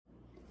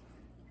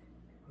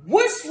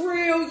What's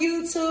real,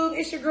 YouTube?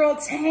 It's your girl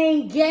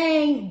Tang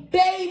Gang,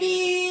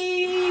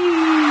 baby.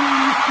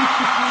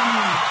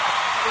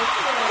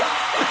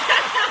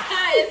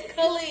 It's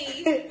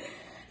Khali.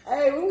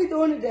 Hey, what we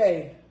doing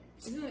today?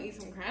 We're gonna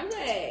eat some crab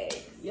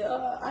legs.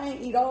 Yeah, I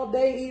ain't eat all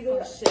day either.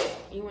 Oh shit!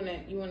 You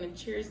wanna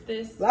cheers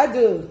this? I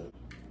do.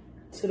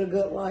 To the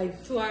good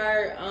life. To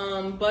our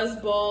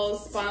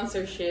Buzzballs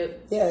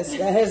sponsorship. Yes,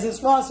 that hasn't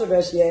sponsored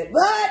us yet,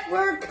 but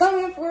we're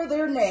coming for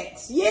their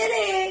next. Get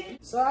it?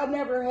 So I've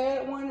never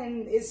had one,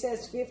 and it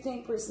says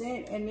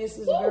 15%, and this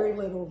is very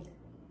little.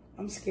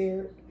 I'm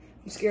scared.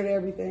 I'm scared of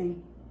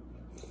everything.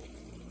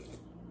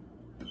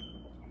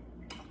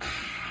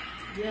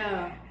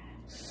 Yeah.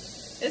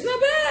 It's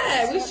not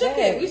bad. We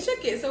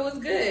shook it, so it's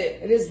good.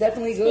 It is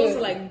definitely good. Supposed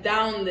to like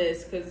down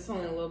this because it's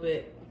only a little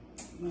bit.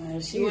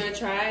 Man, you want to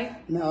try?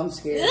 No, I'm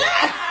scared.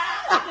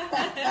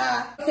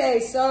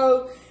 Okay,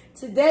 so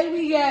today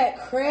we got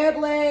crab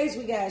legs,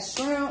 we got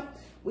shrimp,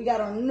 we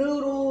got our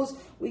noodles,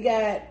 we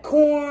got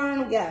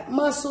corn, we got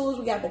mussels,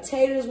 we got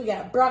potatoes, we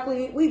got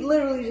broccoli. We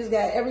literally just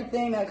got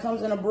everything that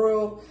comes in a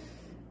broil.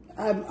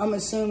 I'm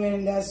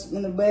assuming that's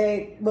in the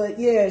bag, but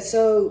yeah.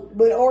 So,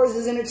 but ours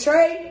is in a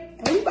tray,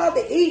 and we about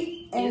to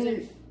eat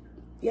and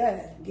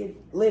yeah, get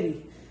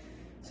litty.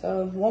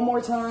 So one more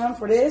time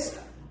for this.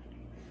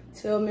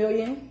 Till $1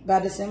 million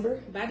by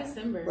December. By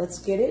December. Let's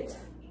get it.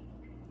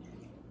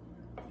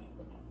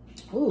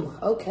 Ooh,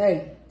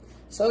 okay.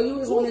 So you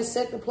just want to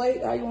set the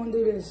plate? How you want to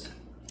do this?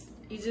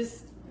 You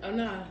just,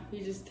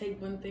 you just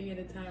take one thing at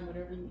a time,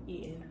 whatever you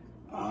eating.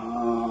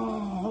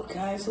 Oh,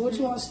 okay. So what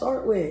you want to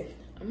start with?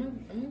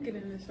 I'm gonna get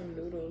into some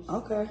noodles.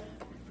 Okay.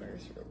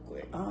 First, real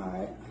quick. All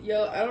right.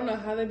 Yo, I don't know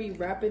how they be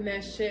wrapping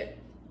that shit.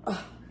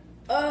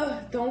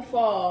 Don't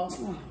fall.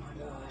 Oh my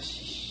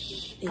gosh.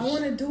 I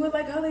want to do it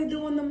like how they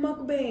do in the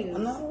mukbangs.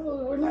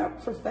 No, we're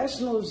not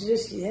professionals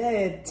just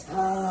yet. You're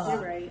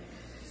right.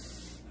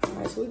 All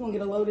right, so we're going to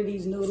get a load of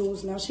these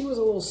noodles. Now, she was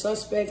a little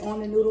suspect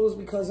on the noodles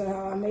because of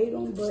how I made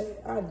them,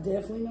 but I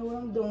definitely know what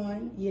I'm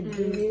doing. You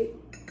dig?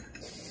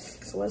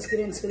 So let's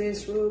get into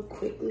this real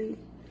quickly.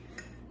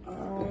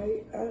 All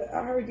right.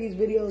 I heard these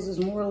videos is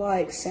more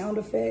like sound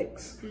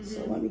effects.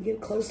 So let me get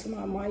close to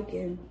my mic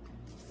and...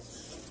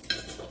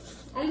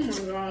 Oh, my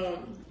God.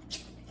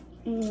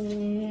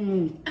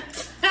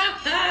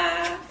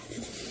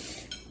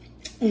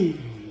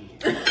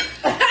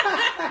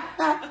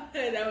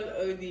 That was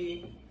OD.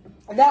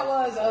 That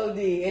was OD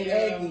and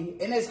eggy.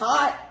 And it's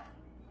hot.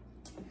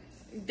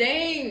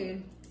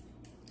 Dang.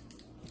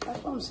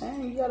 That's what I'm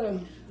saying. You gotta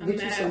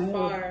get you some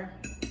more.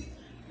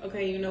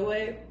 Okay, you know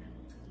what?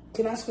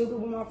 Can I scoop it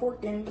with my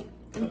fork in?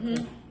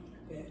 Okay.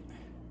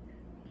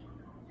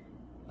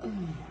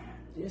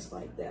 Just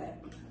like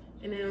that.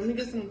 And then let me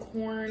get some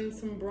corn,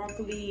 some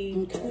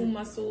broccoli, 2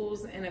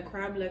 mussels, and a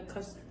crab leg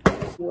custard.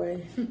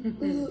 Way.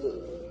 There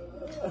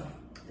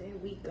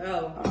we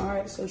go. All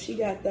right, so she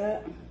got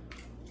that.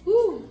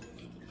 Woo.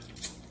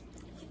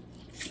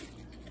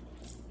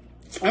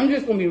 I'm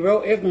just gonna be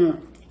real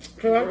ignorant,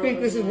 cause I think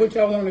this is what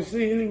y'all want to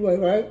see anyway,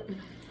 right?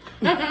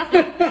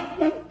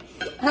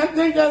 I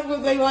think that's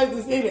what they like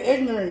to see, the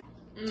ignorant.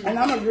 And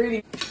I'm a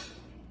greedy.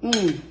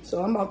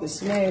 So I'm about to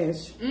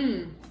smash.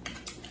 You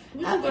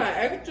got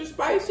extra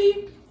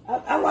spicy?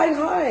 I like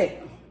hot.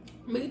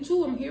 Me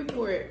too, I'm here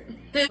for it.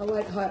 I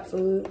like hot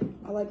food.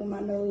 I like when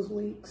my nose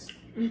leaks.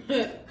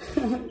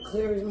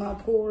 Clears my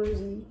pores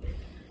and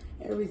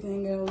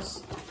everything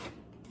else.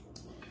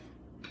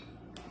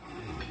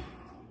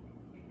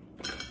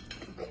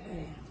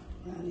 Okay,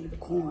 I need the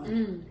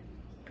corn.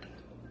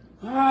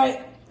 All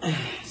right.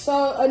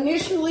 So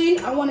initially,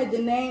 I wanted to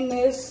name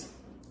this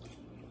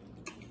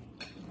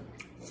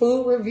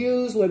Food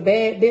Reviews with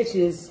Bad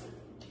Bitches.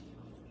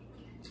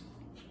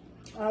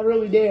 I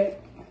really did.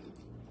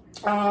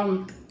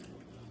 I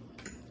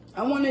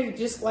want to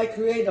just like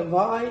create a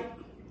vibe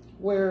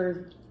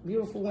where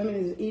beautiful women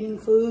is eating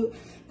food.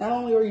 Not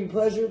only are you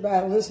pleasured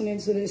by listening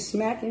to this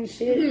smacking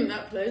shit.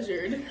 Not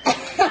pleasured.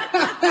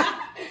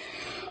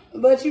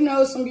 But you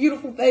know, some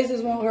beautiful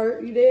faces won't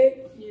hurt. You dig?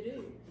 You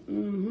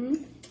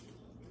do.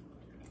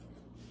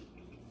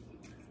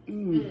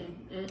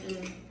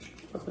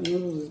 Fucking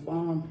noodles is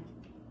bomb.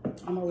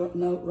 I'm a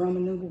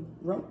Roman noodle.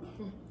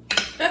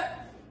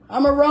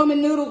 I'm a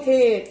Roman noodle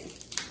kid.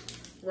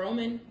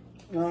 Ramen.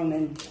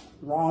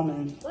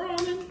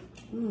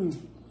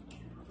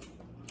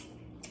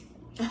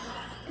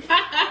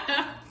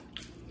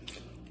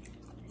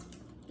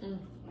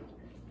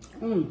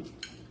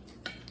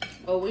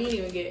 Oh, we didn't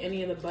even get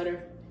any of the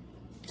butter.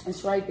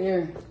 It's right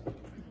there.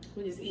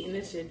 We just eating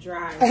this shit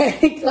dry.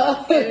 Hey,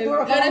 God, Good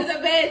as a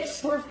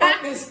bitch. We're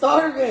fucking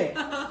starving.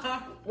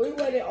 We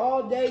waited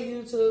all day,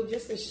 YouTube,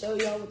 just to show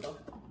y'all what the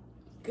fuck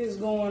is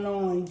going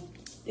on.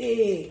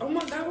 Yeah. Oh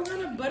my God, what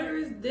kind of butter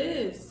is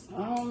this?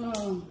 I don't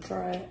know.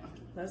 Try it.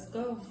 Let's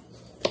go.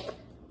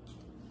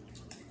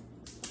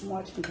 I'm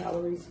watching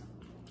calories.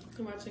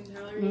 I'm watching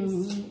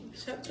calories.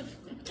 Shut the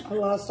fuck up. I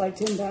lost like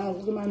 10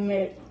 pounds. Look at my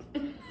neck.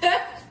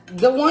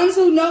 The ones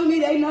who know me,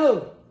 they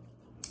know.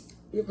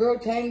 Your girl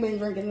Tang been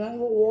drinking nothing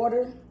but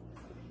water.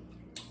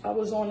 I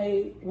was on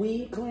a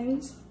weed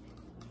cleanse.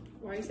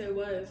 Why you say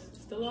was?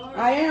 Still hard?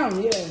 I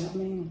am, yeah. I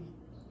mean,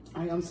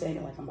 I'm saying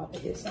it like I'm about to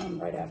hit something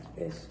right after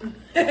this.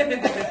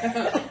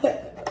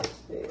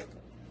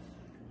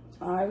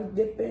 All right, we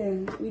dip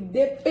in. We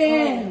dip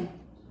in.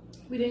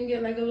 We didn't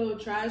get like a little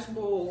trash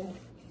bowl.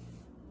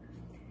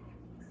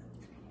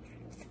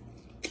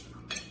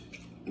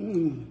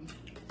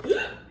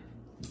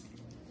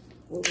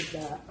 What was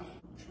that? I'm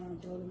trying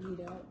to throw the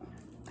meat out.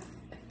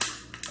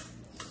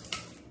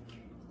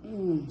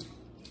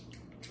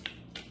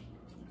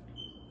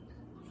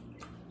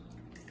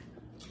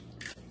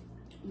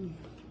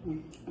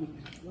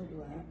 Where do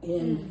I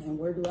end and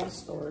where do I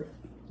start?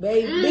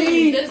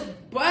 Baby! This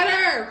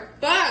butter!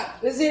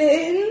 Fuck! Is it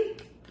hitting?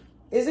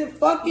 Is it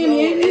fucking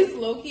hitting? It's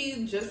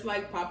low-key just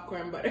like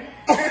popcorn butter.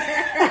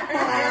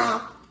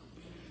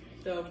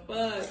 The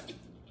fuck?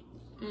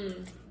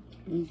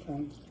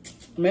 Okay.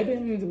 Maybe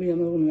it needs to be a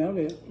little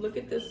melted. Look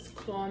at this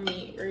claw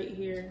meat right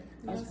here.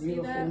 That's see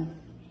beautiful. that?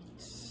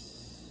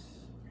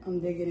 I'm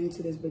digging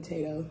into this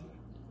potato.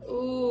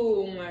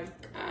 Oh my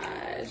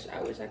gosh.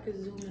 I wish I could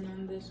zoom in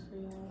on this for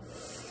y'all.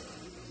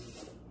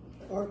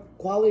 Our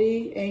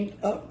quality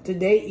ain't up to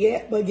date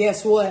yet, but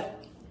guess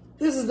what?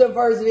 This is the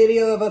first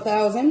video of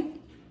 1,000.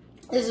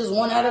 This is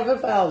 1 out of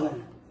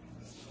 1,000.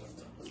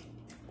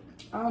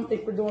 I don't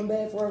think we're doing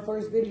bad for our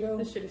first video.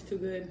 This shit is too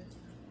good.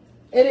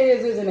 It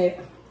is, isn't it?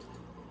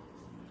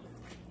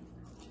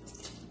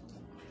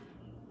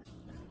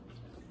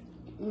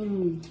 I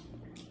don't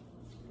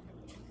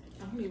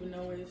even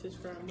know where this is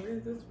from. Where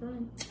is this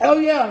from? Oh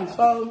yeah,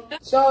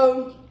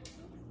 so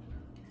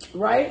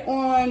right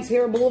on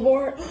Terra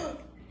Boulevard.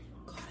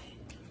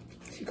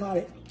 She caught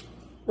it.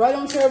 Right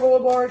on Terra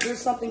Boulevard, there's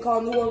something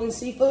called New Orleans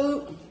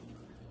Seafood.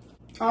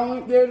 I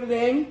went there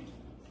today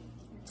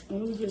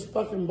and we just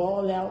fucking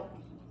balled out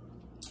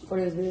for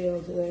this video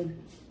today.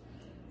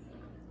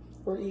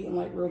 We're eating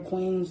like real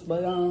queens,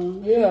 but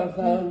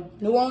yeah,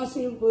 New Orleans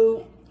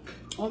Seafood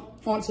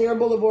on Terra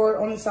Boulevard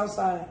on the south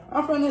side.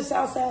 I'm from the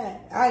south side.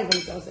 I ain't from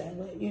the south side,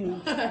 but you know.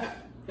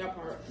 That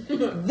part.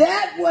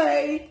 That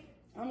way,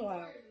 I'm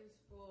like,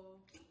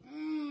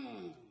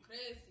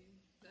 Crazy.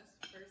 That's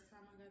the first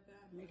time I got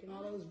that. making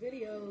all those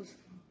videos.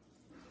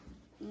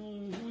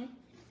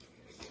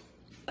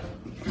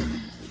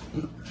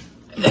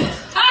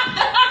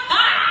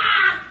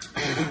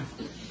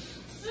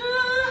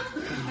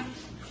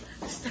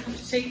 Stop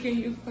shaking,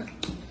 you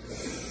fucking.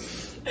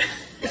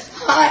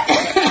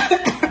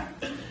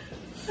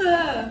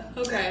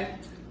 Okay.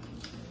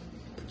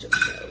 Put your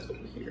shells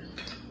over here.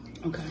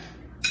 Okay.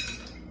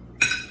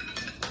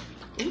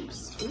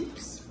 Oops.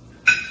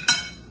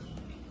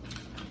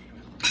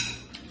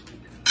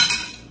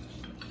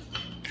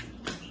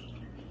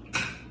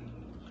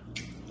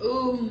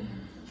 Ooh,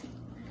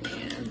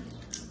 man.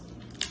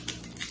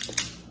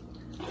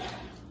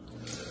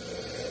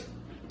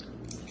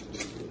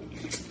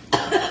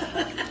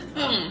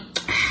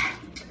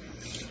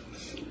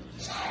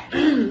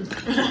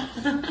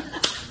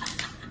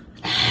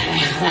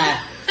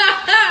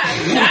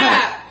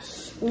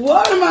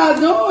 What am I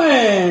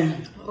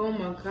doing? Oh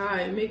my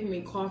God, you're making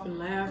me cough and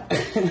laugh.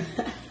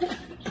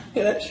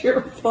 That's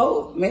your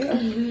fault,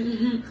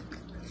 man.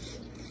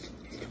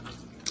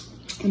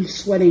 I'm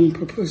sweating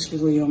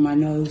profusely on my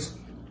nose.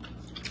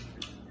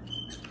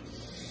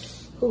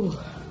 Ooh,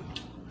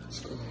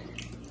 that's good.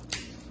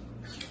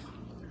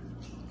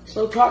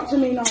 So talk to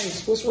me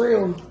nice. What's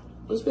real?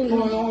 What's been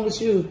going on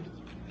with you?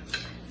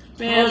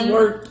 Man, how's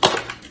work?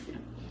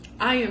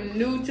 I am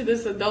new to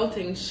this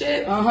adulting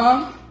shit.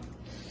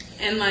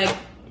 And like,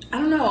 I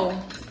don't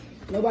know.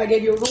 Nobody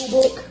gave you a rule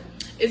book?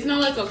 It's not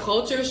like a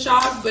culture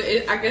shock, but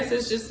I guess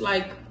it's just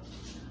like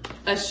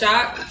a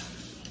shock.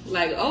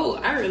 Like, oh,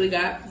 I really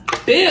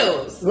got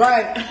bills.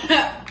 Right.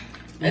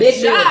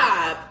 A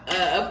job.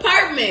 An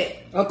apartment.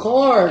 A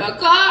car.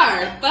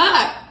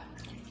 Fuck.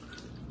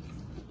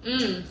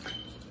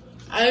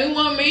 I didn't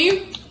want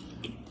me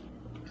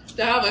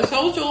to have a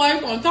social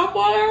life on top of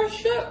all that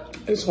shit.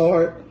 It's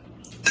hard.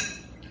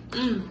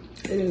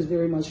 It is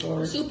very much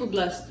hard. Super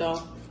blessed,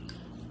 though.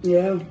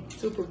 Yeah.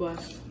 Super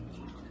blessed.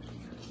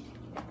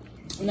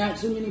 Not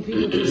too many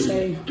people can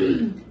say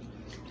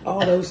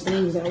all those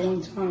things at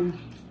one time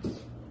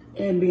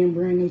and being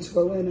brand new to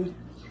Atlanta.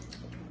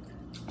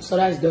 So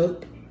that's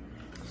dope.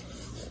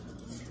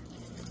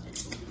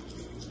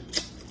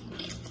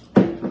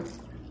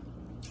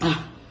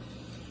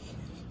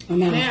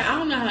 Man, I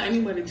don't know how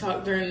anybody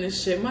talk during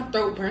this shit. My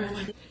throat burning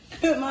like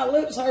my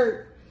lips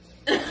hurt.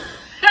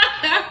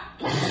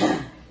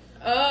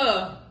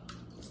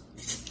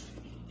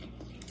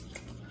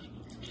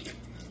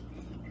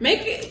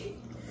 Make it.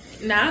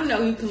 Now I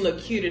know you can look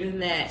cuter than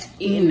that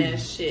eating that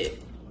shit.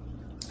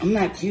 I'm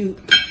not cute.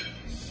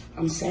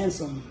 I'm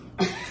Sansom.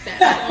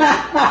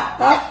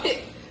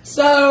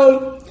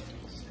 So,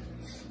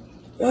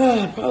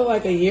 probably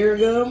like a year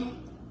ago.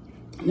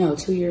 No,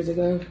 2 years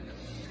ago.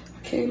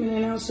 I came and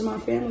announced to my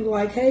family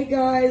like, hey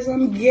guys,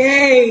 I'm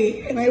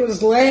gay. And they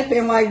was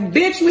laughing like,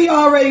 bitch, we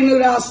already knew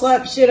that I'll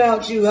slap shit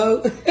out you,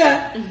 ho.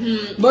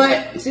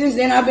 But since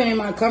then, I've been in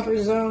my comfort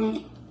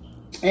zone.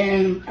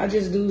 And I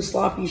just do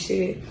sloppy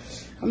shit.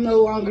 I'm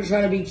no longer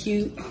trying to be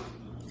cute.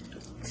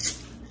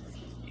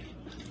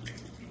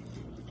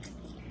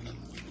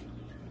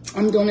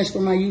 I'm doing this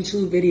for my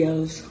YouTube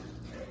videos.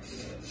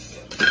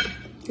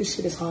 This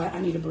shit is hot. I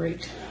need a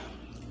break.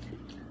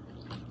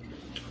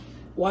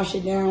 Wash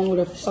it down with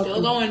a fucking...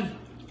 Still going.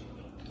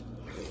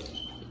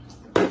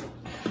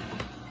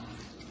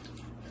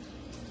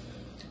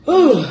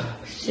 Ooh,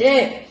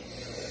 shit.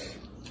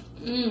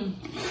 Can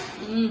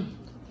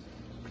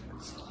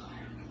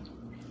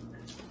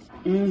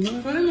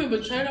I make a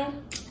potato?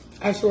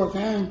 I sure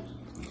can.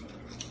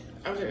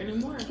 Are there any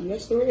more?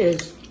 Yes, there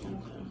is.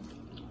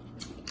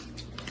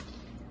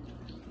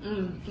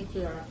 Thank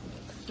you.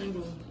 Thank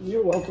you.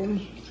 You're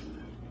welcome.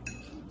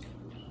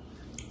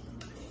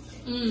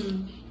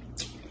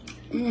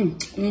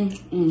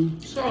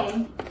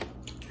 So,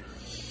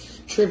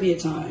 trivia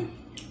time.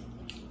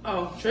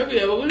 oh,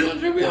 trivia. What we doing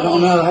trivia? I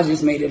don't know. I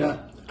just made it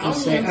up. I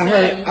was saying. gonna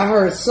say. I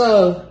heard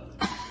so.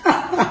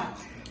 I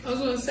was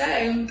gonna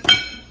say,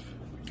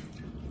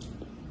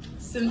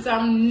 since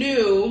I'm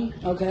new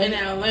in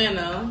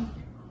Atlanta,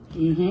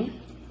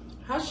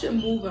 how should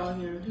move out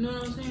here? You know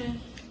what I'm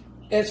saying?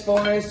 As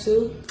far as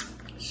to?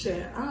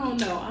 Shit, I don't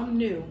know. I'm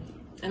new,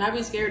 and I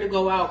be scared to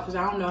go out because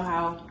I don't know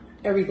how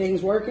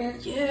Everything's working?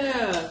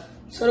 Yeah.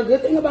 So the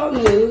good thing about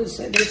new is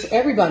that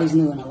everybody's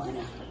new in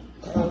Atlanta.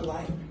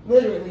 Like,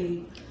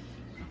 literally,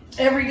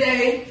 every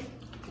day,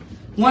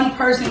 one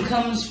person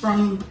comes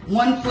from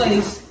one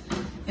place,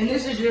 and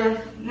this is your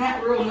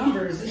not real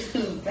numbers. This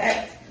is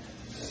fact.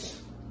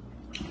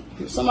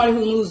 Somebody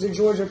who moves to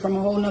Georgia from a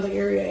whole nother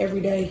area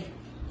every day.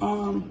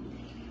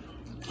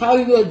 How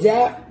you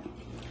adapt.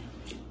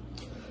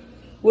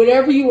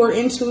 Whatever you were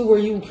into where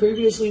you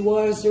previously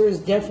was, there is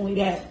definitely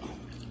that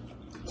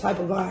type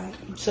of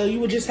vibe. So you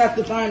would just have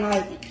to find,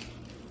 like,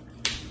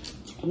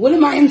 what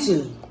am I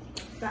into?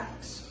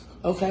 Facts.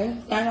 Okay,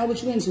 find out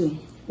what you're into.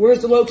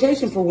 Where's the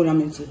location for what I'm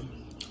into?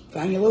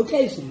 Find your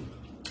location.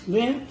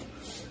 Then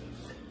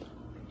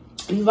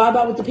you vibe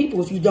out with the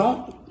people. If you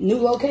don't, new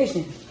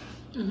location.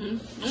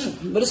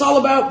 But it's all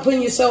about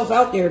putting yourself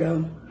out there,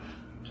 though.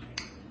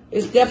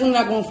 It's definitely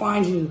not going to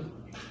find you.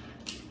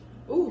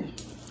 Ooh.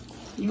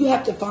 You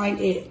have to find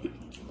it.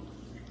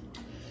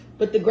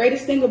 But the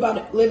greatest thing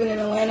about living in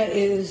Atlanta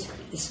is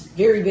it's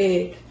very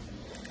big.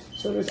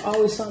 So there's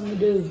always something to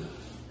do.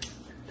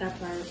 That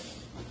part.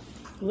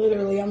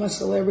 Literally, I'm a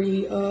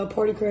celebrity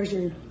party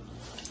crasher.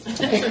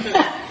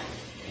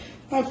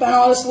 I find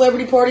all the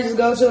celebrity parties to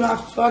go to and I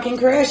fucking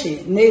crash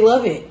it. And they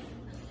love it.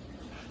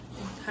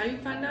 How you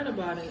find out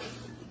about it?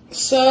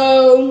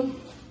 So,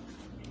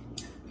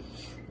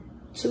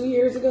 3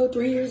 years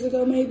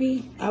ago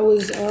maybe, I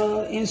was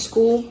in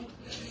school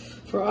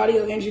for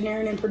audio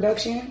engineering and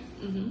production.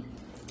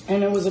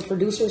 And there was a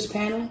producers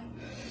panel.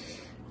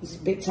 These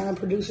big time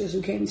producers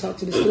who came and talked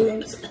to the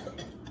students.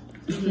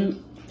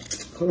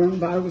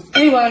 Coronavirus.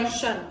 Anyway.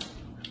 Shut up.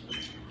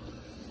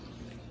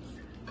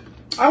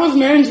 I was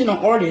managing an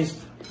artist.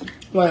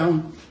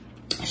 Well,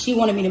 she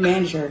wanted me to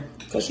manage her.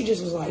 Because she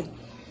just was like,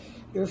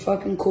 you're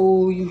fucking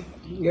cool.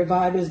 Your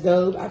vibe is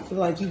dope. I feel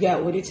like you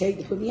got what it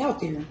takes to put me out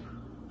there.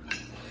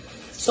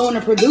 So when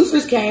the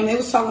producers came, they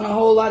was talking a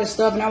whole lot of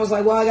stuff. And I was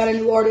like, well, I got a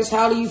new artist.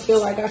 How do you feel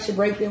like I should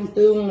break them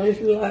through? And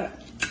if you like,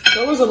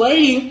 there was a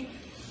lady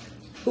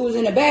who was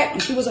in the back.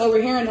 And she was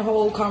overhearing the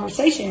whole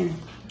conversation.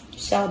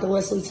 Shout out to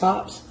Wesley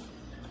Tops.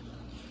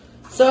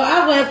 So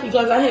I left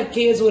because I have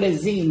kids with a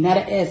Z, not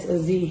an S, a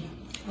Z.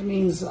 That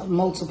means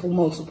multiple.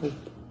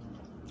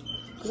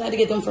 Because I had to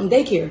get them from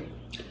daycare.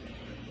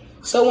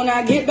 So when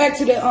I get back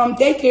to the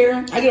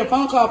daycare, I get a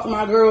phone call from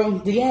my girl,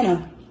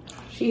 Deanna.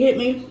 She hit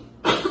me.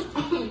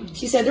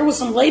 She said, there was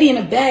some lady in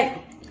the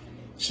back.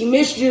 She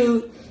missed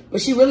you,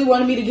 but she really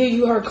wanted me to give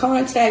you her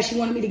contact. She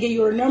wanted me to give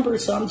you her number,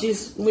 so I'm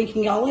just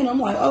linking y'all in. I'm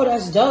like, oh,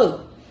 that's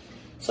dope.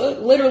 So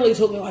it literally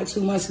took me like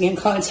 2 months to get in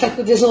contact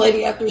with this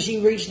lady after she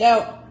reached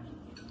out.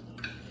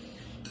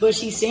 But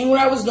she seen what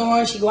I was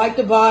doing. She liked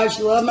the vibe.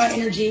 She loved my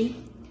energy.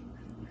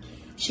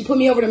 She put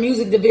me over the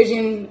music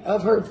division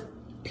of her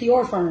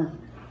PR firm.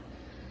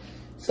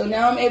 So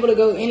now I'm able to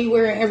go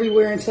anywhere and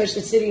everywhere and touch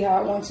the city how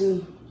I want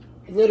to.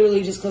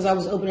 Literally just because I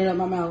was opening up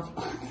my mouth.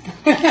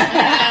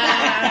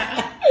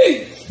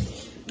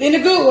 In a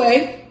good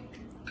way.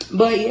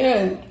 But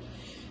yeah,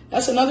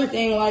 that's another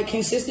thing, like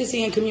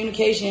consistency and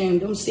communication.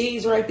 Them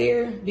C's right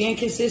there, being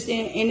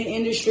consistent in the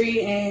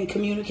industry and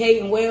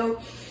communicating well.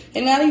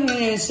 And not even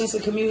in a sense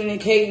of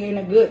communicating in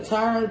a good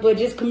term, but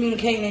just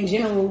communicating in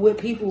general with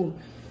people.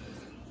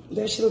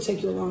 That shit will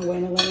take you a long way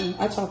in Atlanta.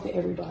 I talk to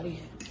everybody.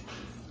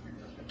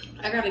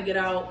 I gotta get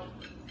out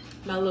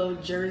my little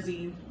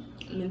Jersey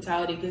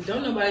mentality because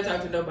don't nobody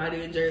talk to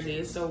nobody in Jersey.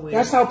 It's so weird.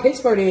 That's how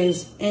Pittsburgh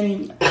is.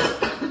 And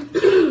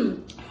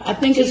I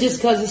think it's just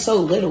because it's so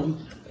little.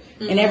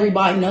 And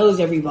everybody knows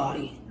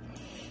everybody.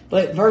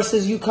 But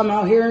versus you come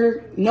out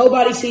here,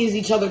 nobody sees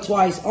each other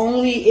twice.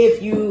 Only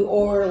if you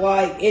are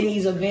like in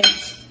these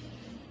events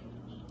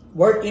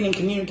working and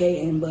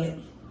communicating. But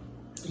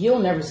you'll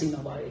never see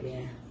nobody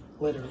again.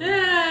 Literally.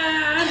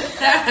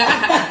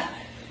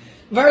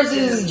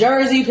 versus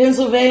Jersey,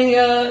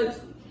 Pennsylvania,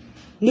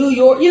 New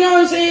York. You know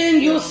what I'm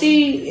saying? You'll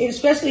see,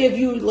 especially if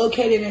you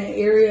located in an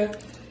area,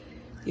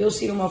 you'll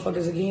see the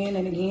motherfuckers again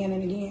and again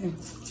and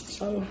again.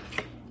 So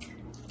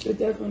it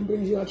definitely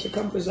brings you out your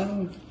comfort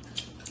zone.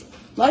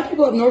 A lot of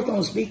people up north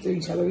don't speak to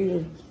each other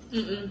either.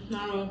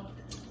 Not at all.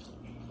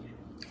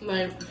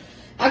 Like,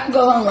 I could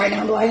go home right now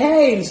and be like,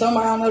 hey, and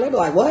somebody I don't know, they be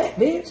like, what,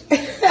 bitch?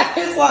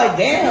 It's like,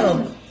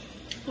 damn.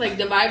 Like,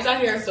 the vibes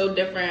out here are so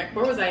different.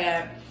 Where was I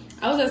at?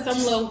 I was at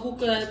some little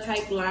hookah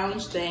type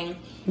lounge thing.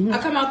 I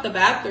come out the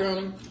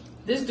bathroom.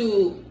 This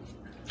dude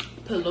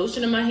put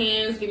lotion in my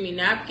hands, give me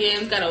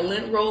napkins, got a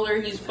lint roller.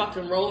 He's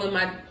fucking rolling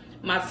my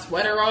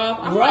sweater off.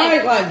 I'm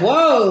like,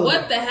 whoa.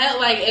 What the hell?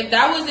 Like, if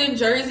that was in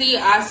Jersey,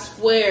 I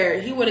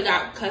swear he would have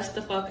got cussed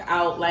the fuck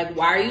out. Like,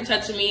 why are you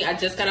touching me? I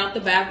just got out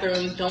the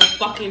bathroom. Don't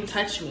fucking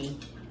touch me.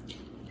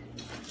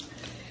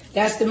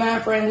 That's the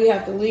mind frame we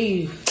have to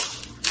leave.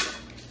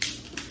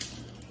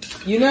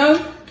 You know?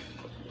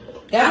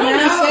 That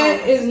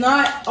mindset is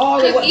not all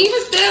the way. Because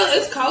even still,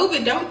 it's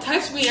COVID. Don't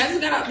touch me. I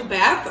just got out the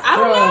bathroom. I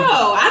don't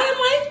know. I didn't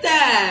like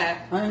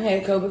that. I done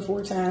had COVID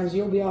 4 times.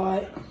 You'll be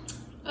alright.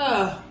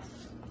 Ugh.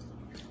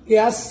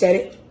 Yeah, I said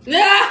it.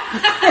 Yeah.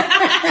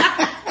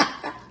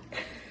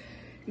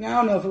 Now, I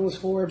don't know if it was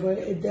 4, but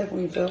it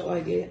definitely felt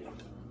like it.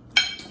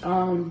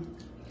 And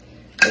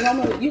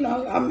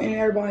I'm in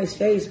everybody's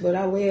face, but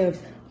I live.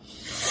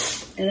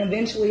 And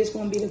eventually it's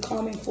going to be the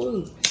common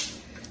flu.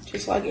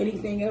 Just like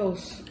anything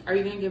else. Are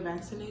you going to get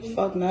vaccinated?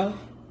 Fuck no.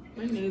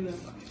 Me neither.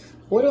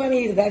 What do I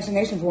need a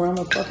vaccination for? I'm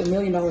a fucking $1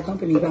 million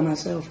company by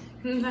myself.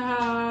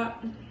 Nah.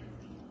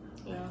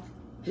 Yeah.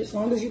 Just as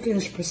long as you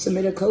can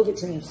submit a COVID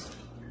test.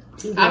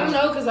 I don't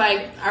know, because,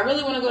 like, I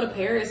really want to go to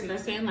Paris, and they're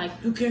saying, like,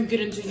 you can't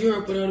get into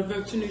Europe without a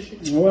vaccination.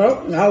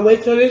 Well, I'll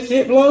wait till this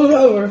shit blows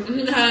over.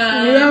 You know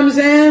what I'm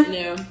saying?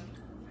 Yeah.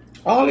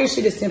 All this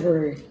shit is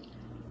temporary.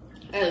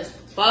 As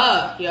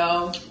fuck,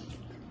 yo.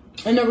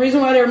 And the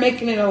reason why they're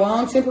making it a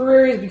long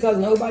temporary is because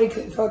nobody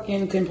could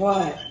fucking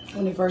comply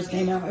when it first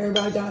came out.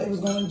 Everybody thought it was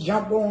going to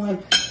jump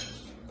on.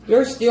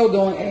 They're still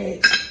doing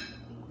ads.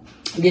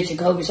 Get your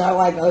COVID shot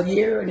like a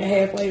year and a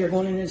half later,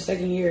 going into the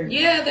second year.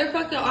 Yeah, they're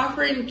fucking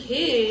offering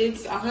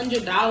kids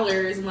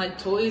 $100 and like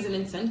toys and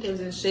incentives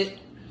and shit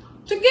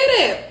to get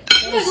it.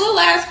 Like little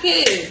ass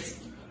kids.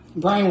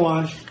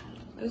 Brainwash.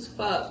 It's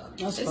fuck.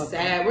 That's it's fucked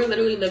sad. up. We're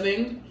literally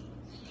living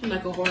in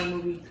like a horror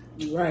movie.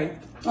 Right.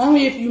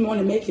 Only if you want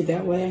to make it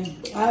that way.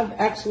 I've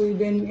actually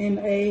been in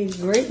a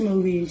great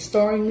movie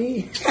starring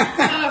me.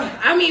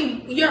 I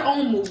mean, your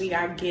own movie,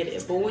 I get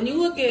it. But when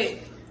you look at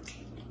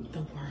the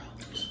world.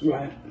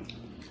 Right.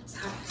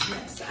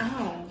 Yes.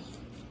 Oh.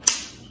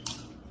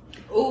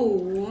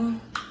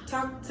 Ooh.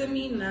 Talk to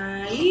me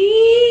nice.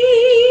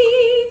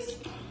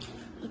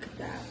 Look at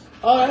that.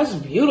 Oh, that's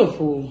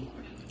beautiful.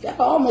 That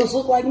almost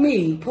looked like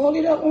me. Pull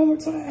it up one more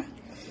time.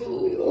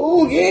 Ooh.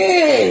 Oh,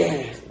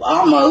 yeah.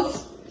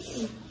 Almost.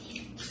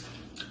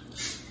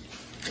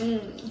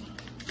 Am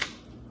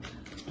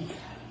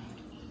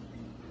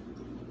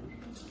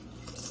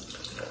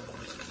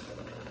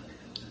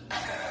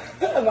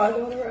I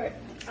doing it right?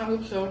 I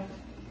hope so.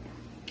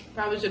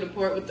 Probably should have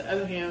poured with the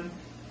other hand.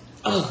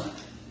 Oh,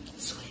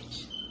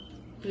 switch.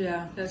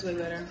 Yeah, that's way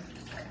better.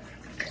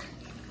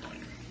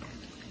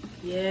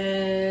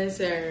 Yes,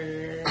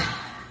 sir.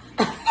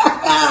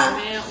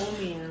 Man, oh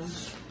man.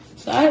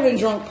 So I haven't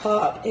drunk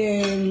pop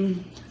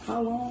in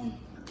how long?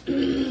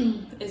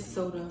 It's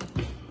soda.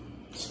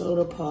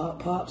 Soda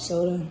pop,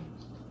 soda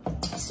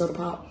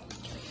pop.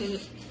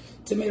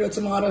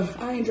 Tomato.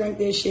 I ain't drank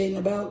this shit in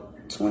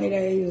about 20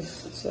 days.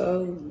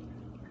 So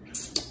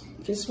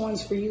this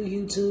one's for you,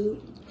 YouTube.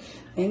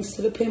 Thanks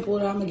to the pimple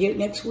that I'm gonna get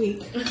next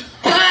week.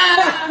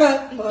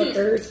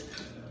 Fuckers.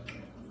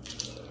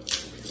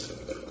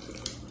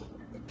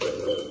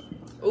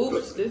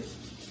 Oops, this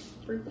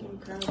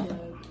freaking crowd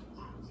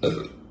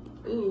leg.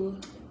 Ooh.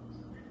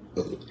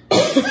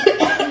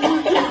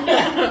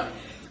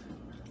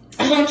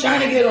 I'm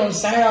trying to get on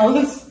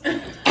sounds.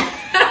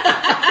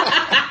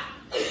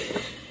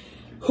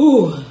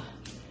 Whew.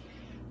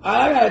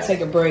 I gotta take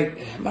a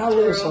break. My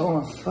lips are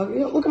on.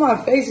 Look at my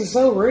face, it's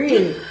so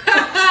red.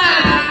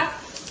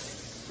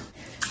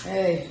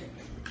 Hey,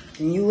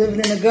 and you living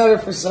in the gutter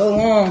for so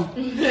long.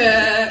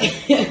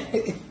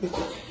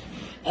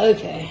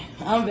 Okay,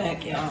 I'm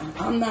back, y'all.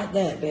 I'm not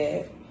that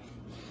bad.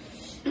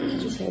 I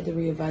just had to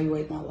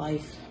reevaluate my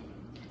life.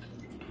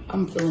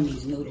 I'm feeling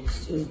these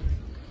noodles too.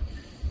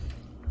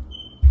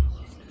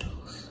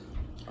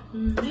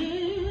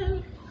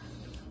 Man,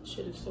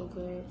 shit is so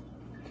good.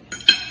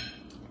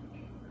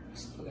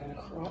 Still got a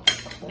crop.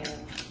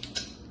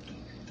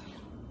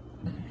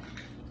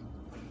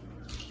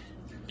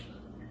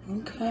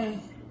 Okay.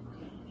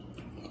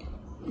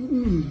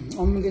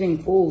 I'm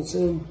getting full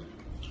too.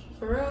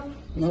 For real?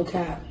 No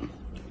cap.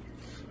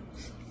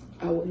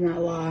 I would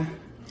not lie.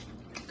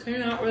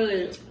 Cannot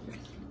relate.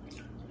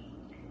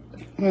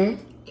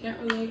 Can't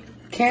relate.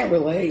 Can't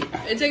relate.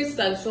 It takes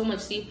like so much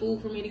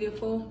seafood for me to get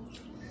full.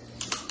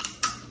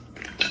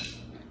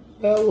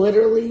 Well,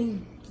 literally,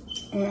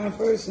 when I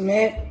first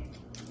met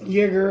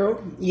Your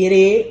girl. You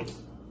did.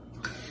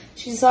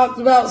 She talked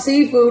about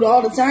seafood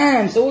all the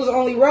time, so it was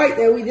only right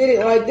that we did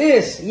it like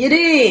this. You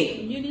did.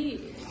 You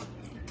did.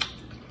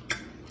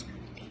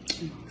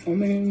 I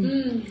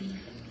mean,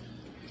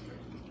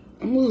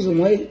 I'm losing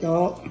weight,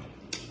 dog.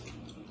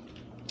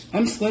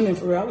 I'm slimming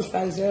for real. I was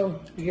fat as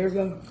hell a year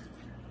ago.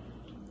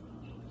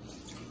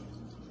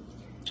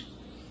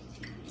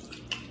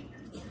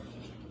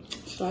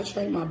 So I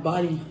trained my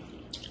body.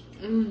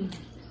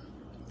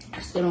 I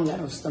still don't got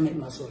no stomach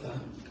muscle though.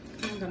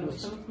 I don't got no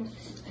stomach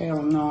muscle?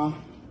 Hell no.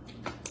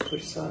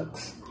 Which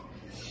sucks.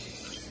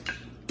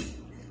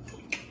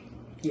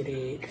 You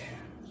dig.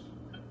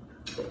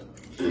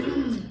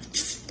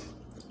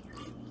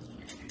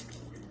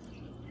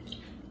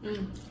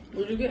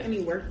 Would you get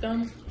any work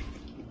done?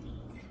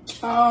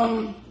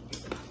 I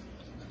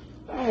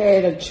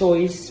had a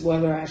choice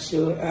whether I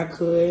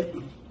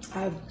could.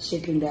 I've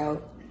chickened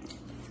out.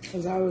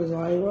 Cause I was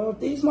like, well, if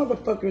these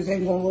motherfuckers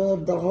ain't gonna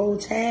love the whole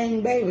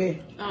Tang,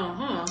 baby.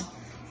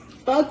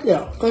 Fuck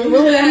them. Cause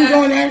really, I'm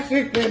doing that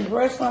shit to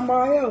impress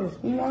somebody else.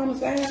 You know what I'm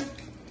saying?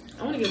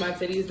 I want to get my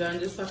titties done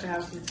just so I can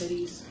have some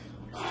titties.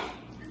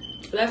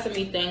 But that's a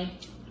me thing.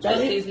 That's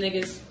Just it? these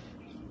niggas.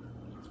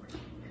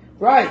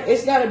 Right.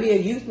 It's gotta be a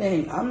you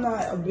thing. I'm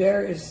not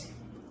embarrassed.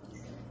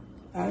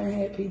 I done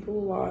had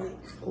people like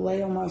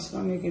lay on my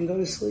stomach and go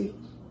to sleep.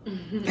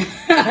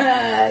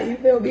 You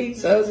feel me?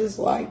 So it's just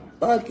like,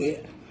 fuck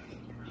it.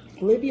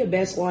 Live your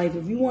best life.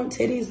 If you want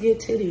titties, get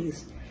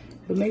titties.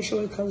 But make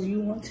sure it's because you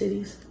want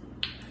titties.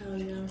 Hell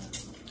yeah.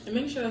 And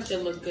make sure that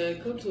shit look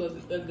good. Go to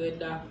a good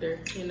doctor.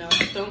 You know,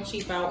 don't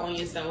cheap out on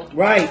yourself.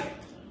 Right.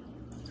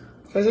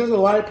 Because there's a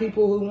lot of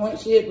people who want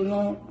shit but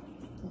don't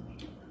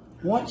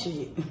want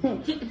shit.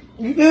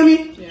 You feel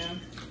me? Yeah.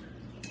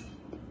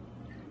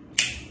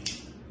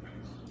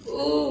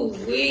 Ooh,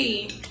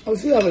 wee. Oh,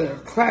 she over there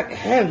crack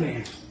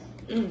heaven.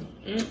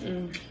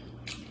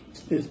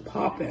 It's It's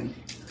popping.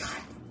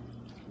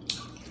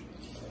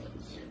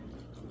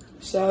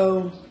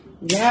 So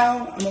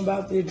now I'm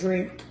about to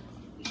drink.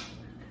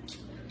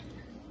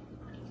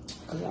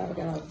 Because I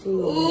got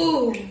food.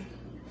 Ooh.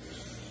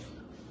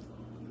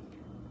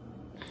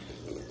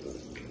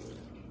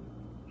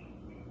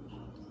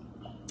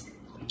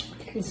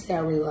 I can say I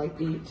really like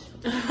peach.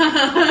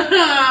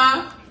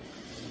 I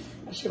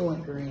should have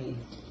went green.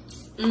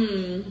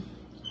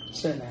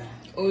 Shouldn't I?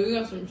 Oh, you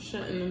got some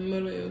shit in the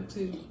middle of your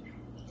teeth.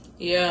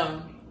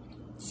 Yeah.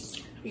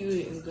 You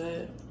eating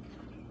good.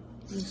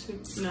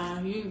 Nah,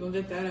 you ain't gonna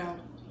get that out.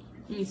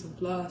 You need some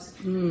floss.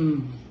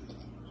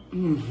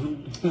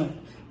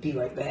 Be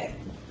right back.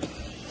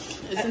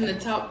 It's in the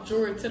top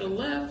drawer to the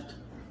left.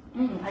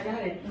 I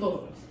got it.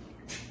 Look.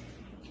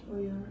 Oh,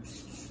 yeah.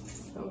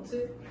 That's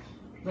it.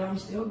 But I'm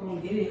still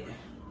gonna get it.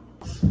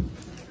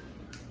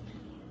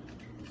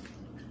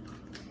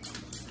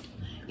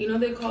 You know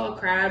they call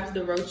crabs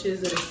the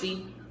roaches of the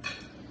sea?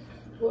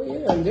 Well,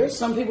 yeah, and there's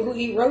some people who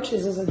eat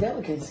roaches as a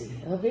delicacy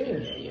up here.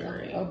 Yeah, you're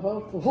right.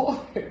 Above the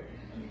water.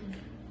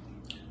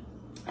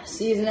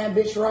 Season that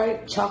bitch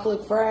right,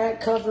 chocolate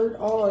fried, covered,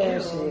 all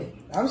that shit.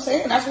 I'm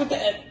saying that's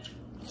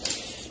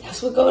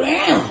what go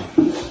down.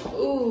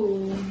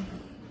 Ooh.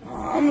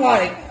 I'm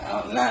like,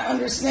 I'm not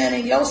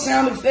understanding your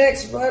sound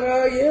effects, but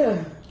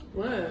yeah.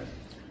 What?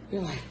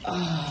 You're like,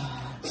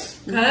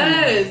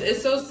 Cause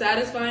it's so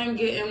satisfying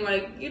getting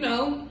like, you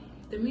know,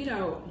 the meat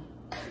out.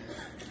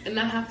 And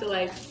not have to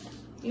like,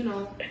 you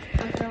know,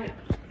 cut out.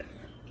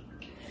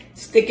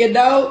 Stick it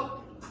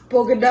out,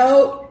 poke it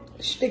out,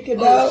 stick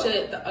it out. Oh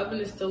shit, the oven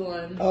is still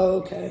on. Oh,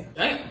 okay.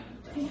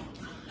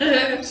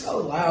 Damn. So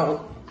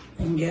loud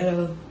and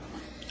ghetto.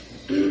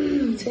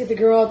 Take the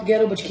girl out the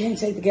ghetto, but you can't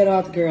take the ghetto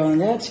out the girl, and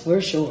that's for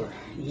sure.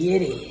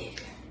 Yiddy.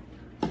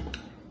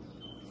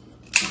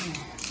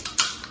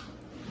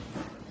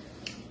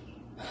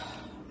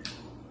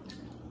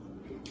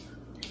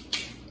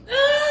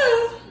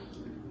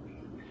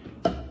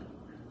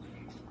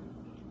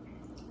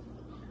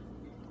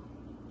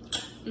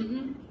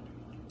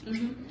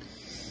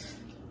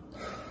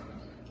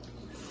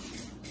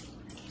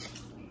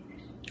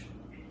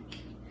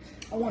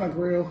 I want a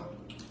grill.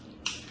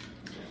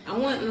 I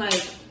want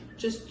like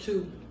just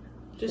two.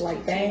 Just like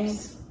two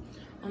things? tips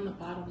on the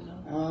bottom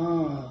though.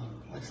 Oh,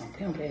 like some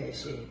pimp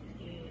ass shit.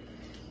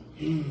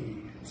 Yeah.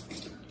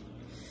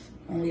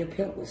 Only a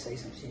pimp would say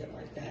some shit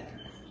like that.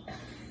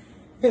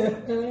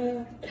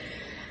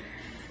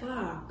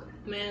 Fuck.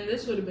 Man,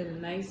 this would have been a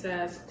nice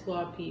ass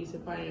claw piece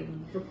if I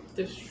had ripped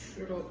this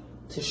shit up.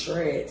 To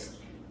shreds.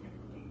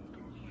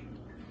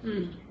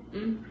 Is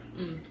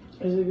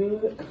it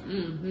good?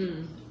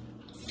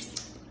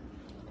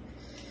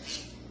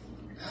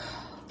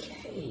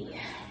 Okay.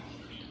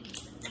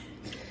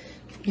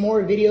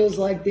 More videos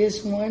like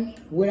this one,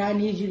 what I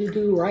need you to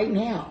do right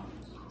now.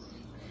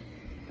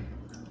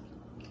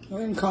 Go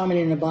ahead and comment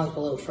in the box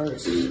below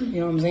first. You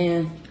know what I'm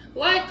saying?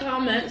 Like,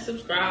 comment,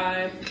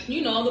 subscribe.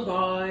 You know the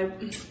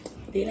vibe.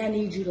 Then I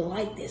need you to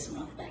like this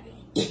motherfucker.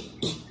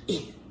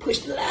 Push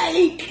the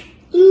like.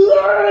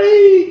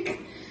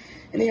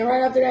 And then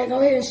right after that, go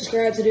ahead and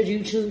subscribe to the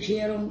YouTube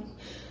channel.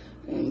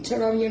 And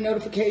turn on your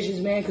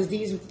notifications, man, because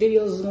these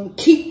videos are going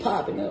to keep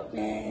popping up,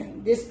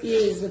 man. This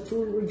is the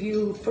food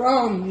review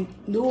from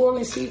New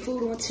Orleans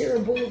Seafood on Terra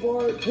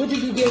Boulevard. What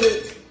did you give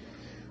it?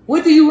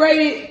 What do you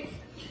rate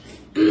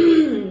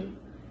it?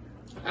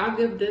 I'll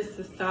give this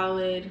a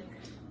solid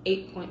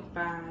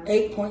 8.5.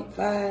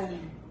 8.5.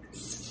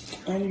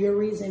 And your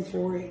reason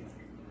for it?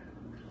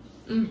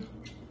 I'm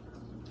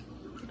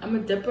a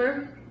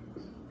dipper.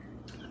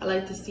 I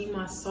like to see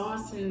my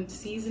sauce and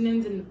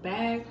seasonings in the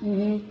bag.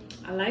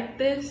 I like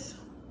this,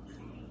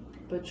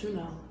 but you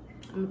know,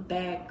 I'm a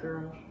bad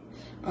girl.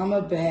 I'm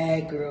a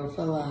bad girl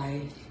for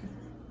life.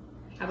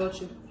 How about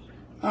you?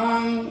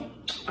 I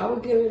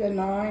would give it a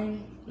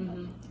 9.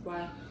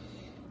 Why?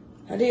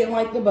 I didn't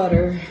like the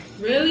butter.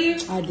 Really?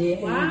 I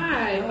didn't.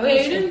 Why? Oh, Wait, you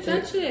it's didn't so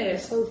touch thick. it.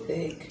 It's so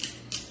thick.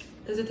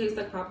 Does it taste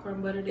like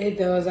popcorn butter? It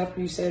does.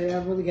 After you said it,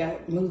 I really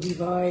got movie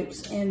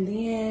vibes. And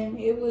then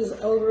it was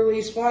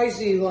overly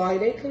spicy. Like,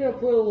 they could have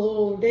put a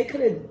little, they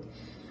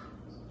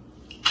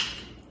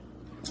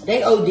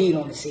OD'd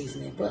on the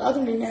seasoning. But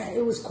other than that,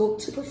 it was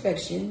cooked to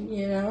perfection,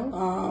 you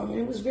know. And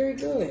it was very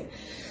good.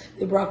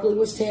 The broccoli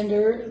was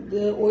tender.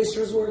 The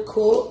oysters were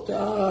cooked.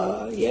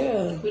 Yeah.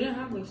 We didn't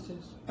have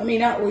oysters. I mean,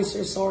 not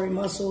oysters, sorry,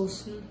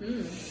 mussels.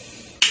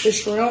 The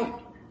shrimp.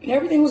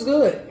 Everything was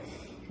good.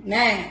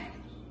 9.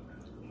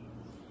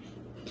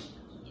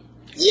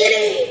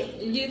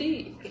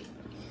 Yiddy.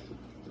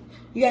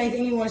 You got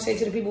anything you want to say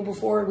to the people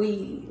before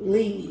we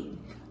leave?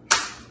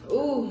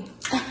 Ooh.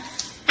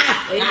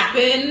 It's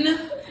been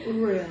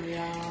real,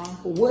 y'all.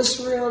 What's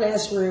real?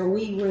 That's real.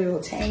 We real.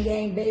 Tang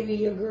Gang, baby.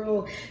 Your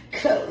girl,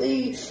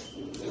 Khali.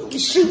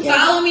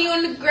 Follow me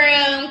on the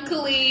gram,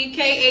 Khali,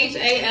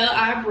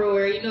 Khali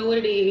Brewer. You know what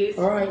it is.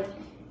 All right.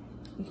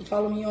 You can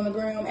follow me on the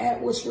gram at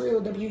What's Real,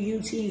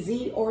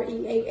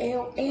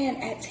 WUTZREAL,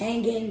 and at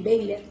Tang Gang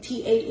Baby, that's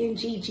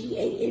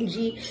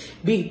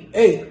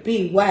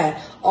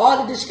TANGGANGBABY.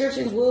 All the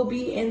descriptions will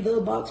be in the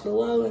box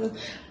below, in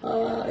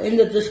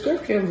the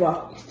description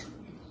box.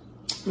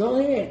 Go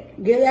ahead,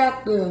 get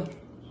out there.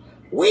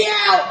 We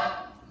out!